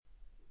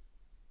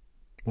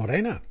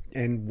Morena,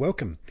 and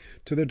welcome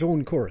to the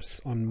Dawn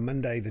Chorus on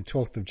Monday the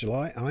 12th of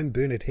July. I'm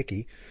Bernard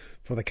Hickey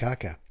for the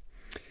Kaka.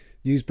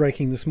 News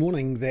breaking this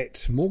morning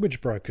that mortgage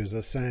brokers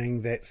are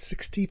saying that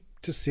 60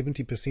 to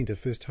 70% of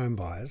first home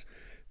buyers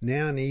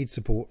now need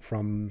support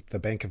from the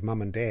bank of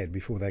mum and dad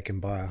before they can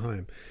buy a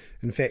home.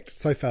 In fact,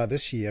 so far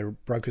this year,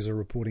 brokers are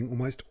reporting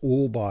almost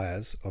all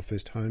buyers of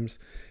first homes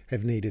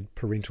have needed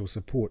parental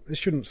support. This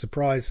shouldn't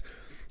surprise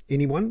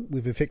anyone.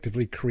 We've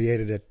effectively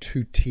created a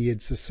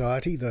two-tiered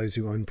society, those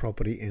who own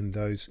property and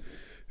those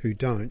who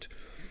don't.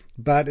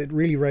 But it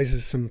really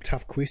raises some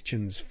tough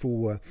questions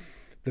for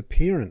the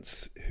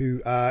parents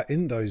who are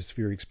in those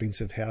very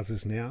expensive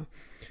houses now,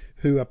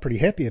 who are pretty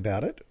happy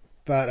about it,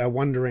 but are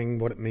wondering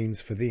what it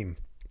means for them.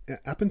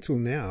 Up until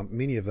now,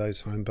 many of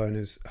those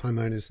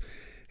homeowners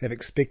have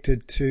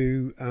expected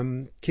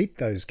to keep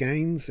those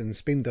gains and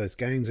spend those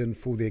gains in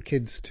for their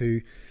kids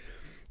to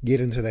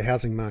get into the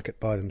housing market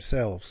by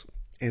themselves.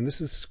 And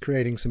this is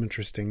creating some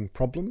interesting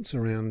problems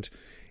around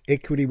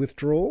equity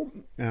withdrawal,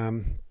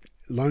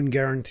 loan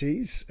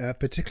guarantees,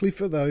 particularly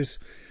for those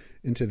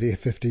into their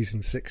 50s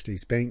and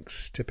 60s.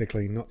 Banks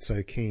typically not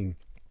so keen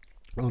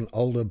on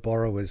older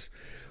borrowers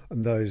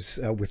and those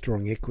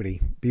withdrawing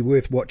equity. Be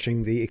worth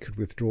watching the equity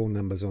withdrawal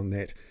numbers on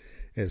that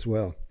as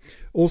well.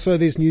 Also,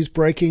 there's news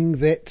breaking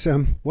that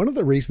one of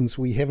the reasons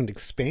we haven't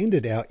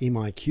expanded our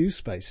MIQ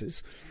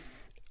spaces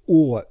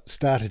or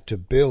started to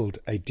build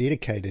a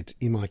dedicated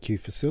MIQ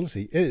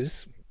facility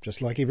is,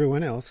 just like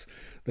everyone else,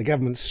 the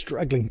government's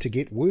struggling to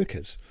get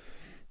workers.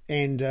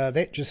 And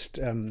that just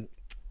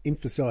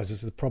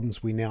emphasises the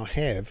problems we now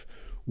have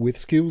with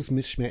skills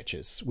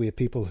mismatches, where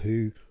people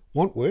who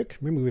want work,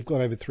 remember we've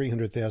got over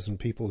 300,000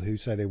 people who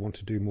say they want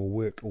to do more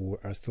work or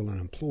are still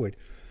unemployed,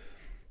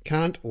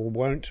 can't or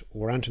won't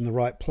or aren't in the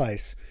right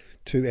place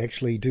to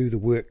actually do the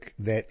work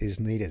that is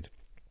needed.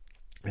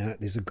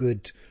 There's a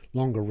good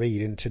longer read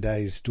in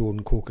today's Dawn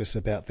Caucus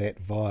about that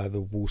via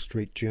the Wall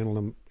Street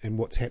Journal and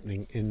what's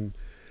happening in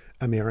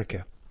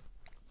America.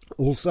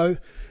 Also,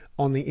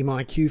 on the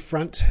MIQ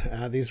front,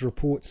 there's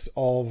reports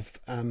of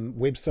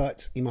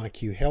websites,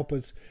 MIQ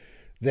Helpers,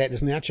 that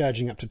is now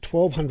charging up to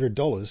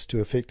 $1,200 to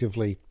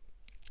effectively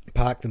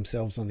park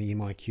themselves on the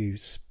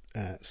MIQ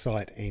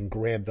site and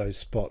grab those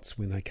spots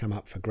when they come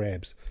up for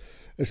grabs.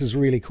 This is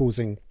really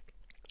causing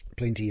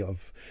plenty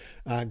of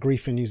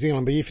grief in New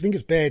Zealand. But if you think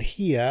it's bad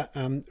here,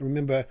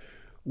 remember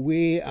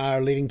we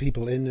are letting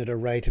people in at a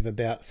rate of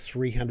about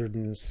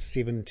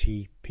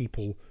 370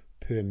 people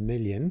per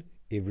million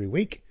every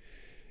week.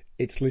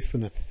 It's less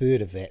than a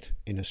third of that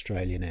in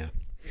Australia now.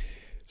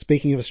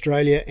 Speaking of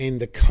Australia and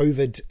the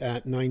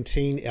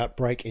COVID-19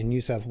 outbreak in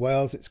New South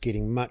Wales, it's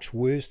getting much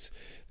worse.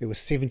 There were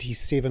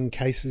 77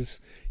 cases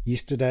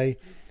yesterday,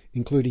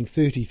 including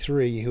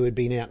 33 who had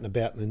been out and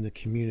about in the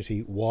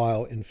community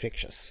while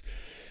infectious.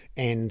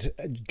 And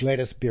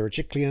Gladys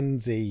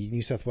Berejiklian, the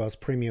New South Wales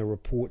Premier,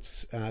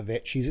 reports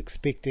that she's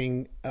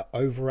expecting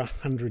over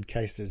 100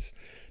 cases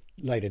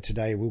later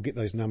today. We'll get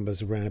those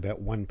numbers around about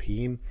 1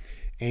 p.m.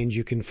 And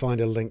you can find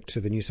a link to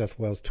the New South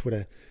Wales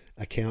Twitter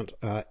account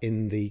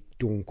in the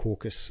Dawn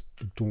Chorus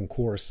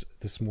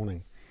this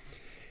morning.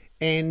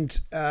 And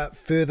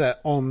further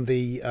on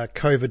the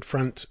COVID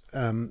front,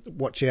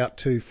 watch out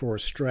too for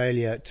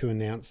Australia to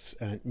announce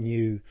a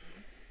new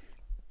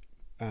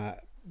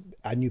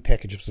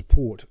package of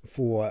support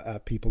for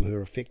people who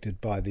are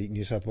affected by the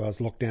New South Wales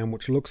lockdown,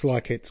 which looks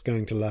like it's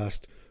going to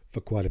last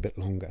for quite a bit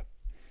longer.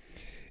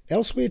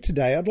 Elsewhere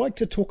today, I'd like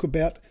to talk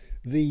about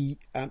the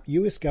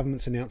US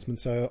government's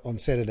announcements on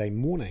Saturday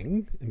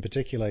morning, in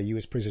particular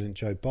US President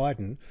Joe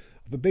Biden,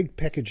 of a big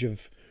package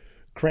of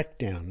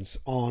crackdowns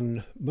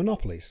on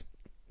monopolies.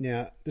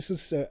 Now, this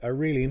is a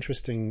really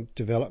interesting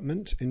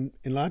development, in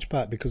large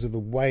part because of the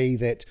way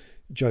that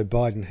Joe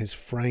Biden has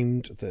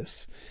framed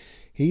this.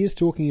 He is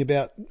talking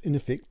about, in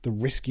effect, the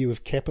rescue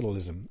of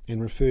capitalism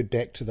and referred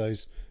back to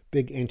those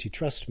big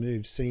antitrust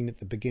moves seen at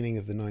the beginning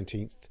of the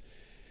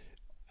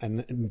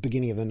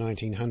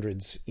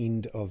 1900s,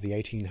 end of the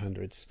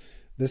 1800s.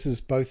 This is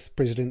both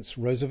Presidents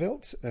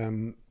Roosevelt,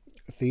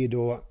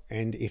 Theodore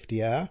and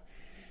FDR,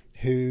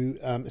 who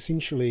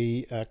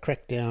essentially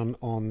cracked down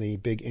on the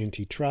big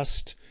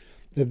antitrust,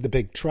 the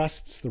big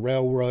trusts, the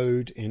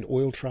railroad and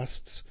oil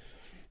trusts.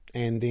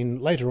 And then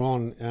later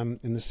on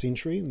in the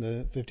century, in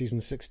the 50s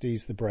and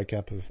 60s, the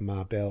breakup of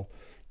Bell,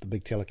 the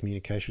big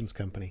telecommunications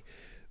company.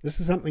 This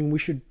is something we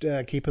should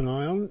keep an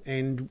eye on,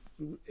 and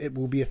it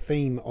will be a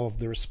theme of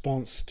the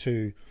response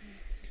to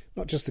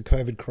not just the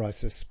COVID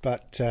crisis,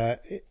 but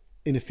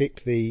in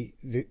effect the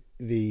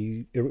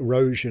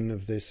erosion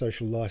of the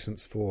social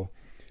license for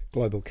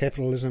global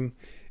capitalism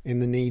and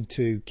the need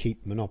to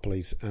keep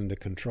monopolies under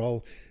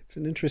control. It's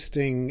an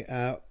interesting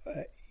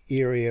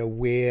area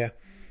where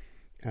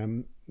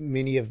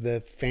many of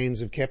the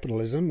fans of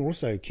capitalism are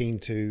also keen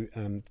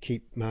to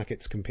keep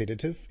markets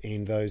competitive,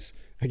 and those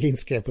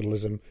against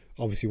capitalism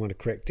obviously want to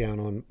crack down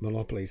on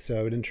monopolies.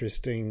 So an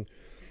interesting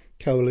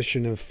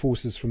coalition of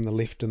forces from the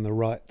left and the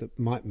right that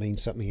might mean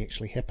something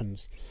actually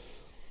happens.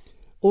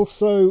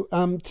 Also,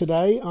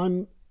 today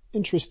I'm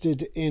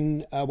interested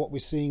in what we're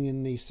seeing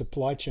in the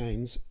supply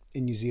chains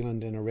in New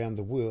Zealand and around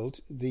the world.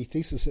 The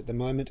thesis at the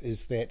moment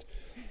is that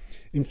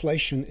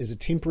inflation is a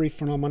temporary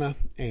phenomena,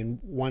 and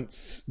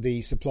once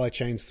the supply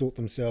chains sort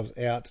themselves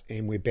out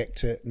and we're back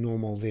to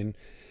normal, then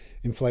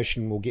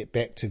inflation will get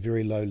back to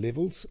very low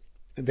levels.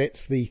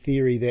 That's the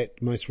theory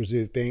that most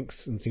reserve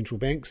banks and central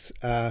banks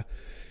are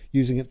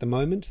using at the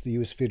moment. The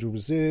US Federal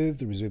Reserve,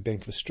 the Reserve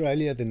Bank of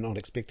Australia, they're not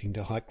expecting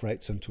to hike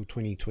rates until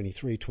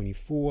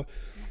 2023-24.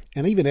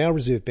 And even our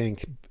Reserve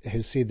Bank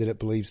has said that it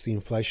believes the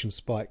inflation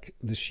spike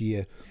this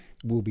year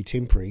will be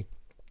temporary.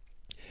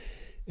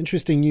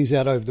 Interesting news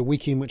out over the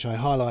weekend, which I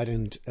highlight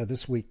in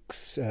this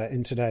week's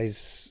in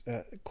today's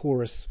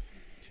chorus.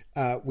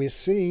 We're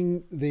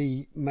seeing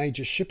the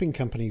major shipping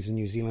companies in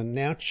New Zealand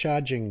now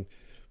charging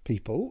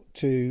people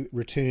to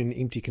return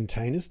empty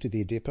containers to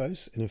their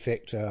depots. And in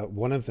fact,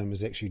 one of them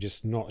is actually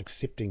just not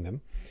accepting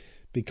them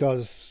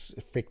because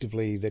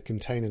effectively the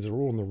containers are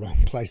all in the wrong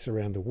place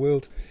around the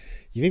world.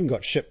 You've even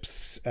got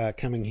ships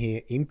coming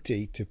here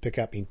empty to pick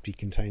up empty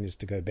containers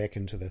to go back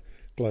into the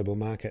global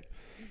market.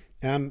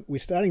 We're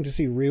starting to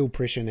see real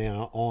pressure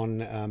now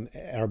on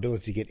our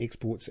ability to get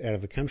exports out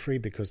of the country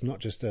because not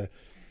just a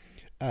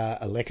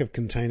lack of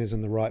containers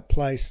in the right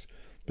place,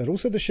 but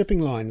also the shipping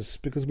lines,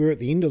 because we're at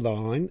the end of the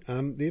line.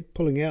 They're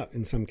pulling out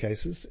in some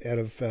cases out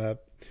of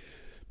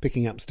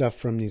picking up stuff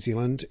from New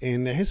Zealand,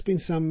 and there has been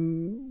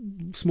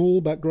some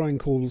small but growing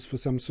calls for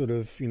some sort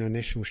of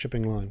national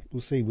shipping line.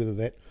 We'll see whether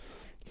that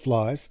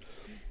flies.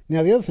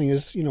 Now, the other thing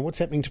is, what's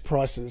happening to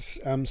prices.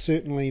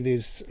 Certainly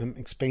there's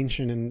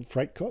expansion in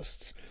freight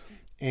costs,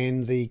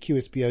 and the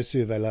QSBO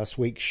survey last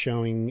week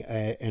showing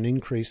an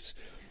increase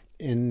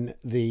in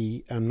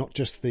the not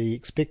just the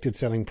expected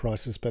selling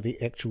prices, but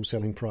the actual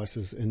selling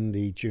prices in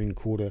the June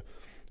quarter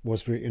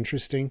was very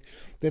interesting.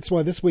 That's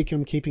why this week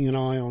I'm keeping an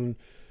eye on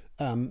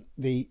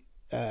the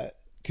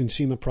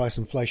consumer price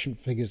inflation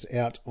figures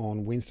out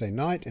on Wednesday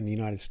night in the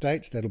United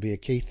States. That'll be a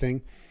key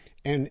thing.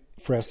 And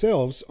for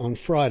ourselves, on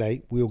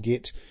Friday, we'll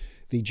get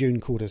the June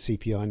quarter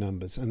CPI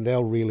numbers, and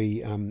they'll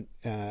really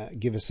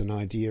give us an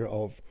idea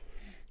of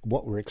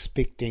what we're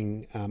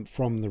expecting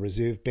from the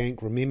Reserve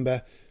Bank.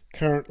 Remember,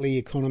 currently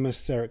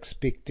economists are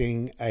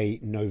expecting a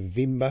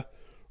November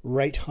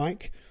rate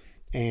hike,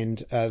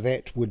 and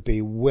that would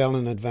be well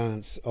in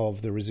advance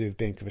of the Reserve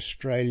Bank of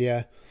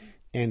Australia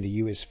and the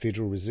US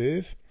Federal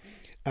Reserve.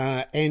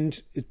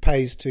 And it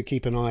pays to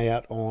keep an eye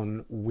out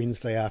on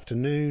Wednesday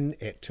afternoon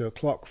at 2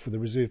 o'clock for the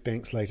Reserve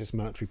Bank's latest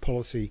monetary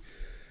policy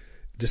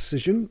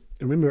decision.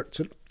 Remember,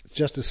 it's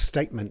just a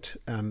statement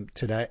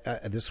today,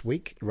 this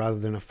week, rather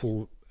than a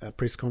full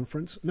press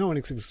conference. No one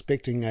is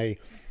expecting a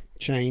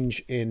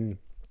change in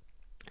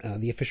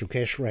the official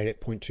cash rate at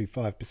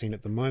 0.25%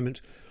 at the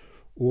moment,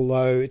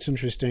 although it's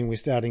interesting, we're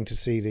starting to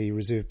see the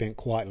Reserve Bank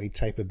quietly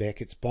taper back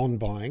its bond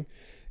buying.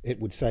 It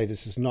would say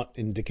this is not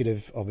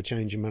indicative of a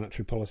change in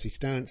monetary policy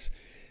stance,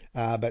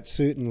 but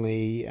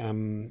certainly,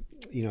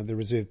 the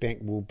Reserve Bank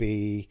will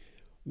be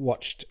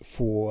watched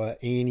for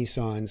any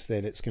signs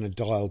that it's going to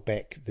dial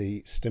back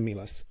the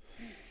stimulus.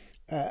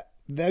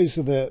 Those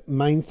are the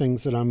main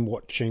things that I'm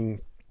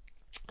watching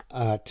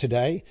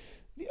today.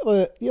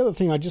 The other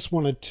thing I just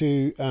wanted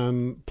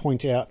to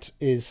point out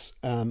is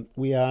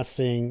we are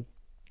seeing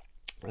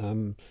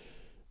some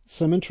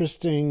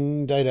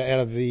interesting data out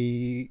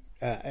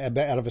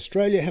of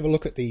Australia. Have a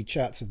look at the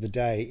charts of the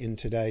day in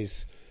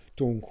today's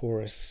Dawn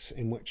Chorus,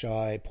 in which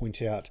I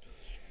point out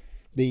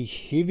the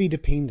heavy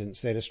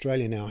dependence that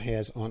Australia now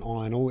has on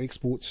iron ore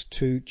exports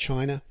to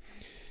China.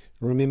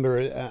 Remember,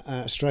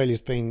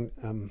 Australia's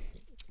been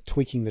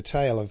tweaking the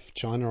tail of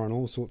China on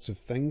all sorts of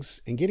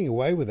things and getting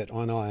away with it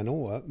on iron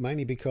ore,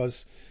 mainly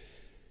because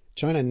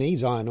China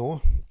needs iron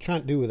ore,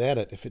 can't do without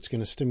it if it's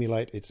going to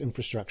stimulate its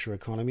infrastructure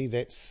economy.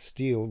 That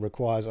steel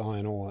requires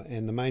iron ore,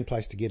 and the main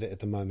place to get it at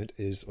the moment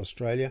is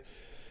Australia.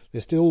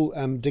 They're still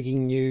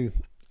digging new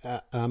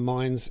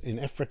mines in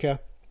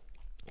Africa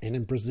and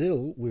in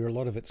Brazil, where a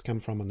lot of it's come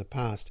from in the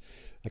past.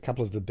 A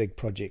couple of the big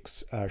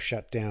projects are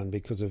shut down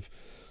because of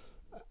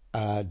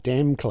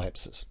dam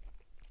collapses.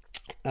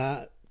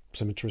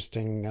 Some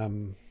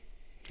interesting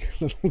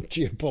little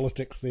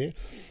geopolitics there.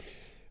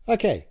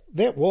 Okay,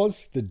 that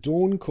was the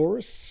Dawn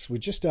Chorus. We're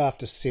just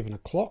after 7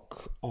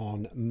 o'clock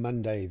on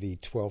Monday, the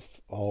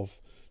 12th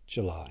of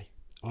July.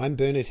 I'm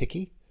Bernard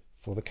Hickey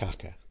for the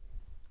Kaka.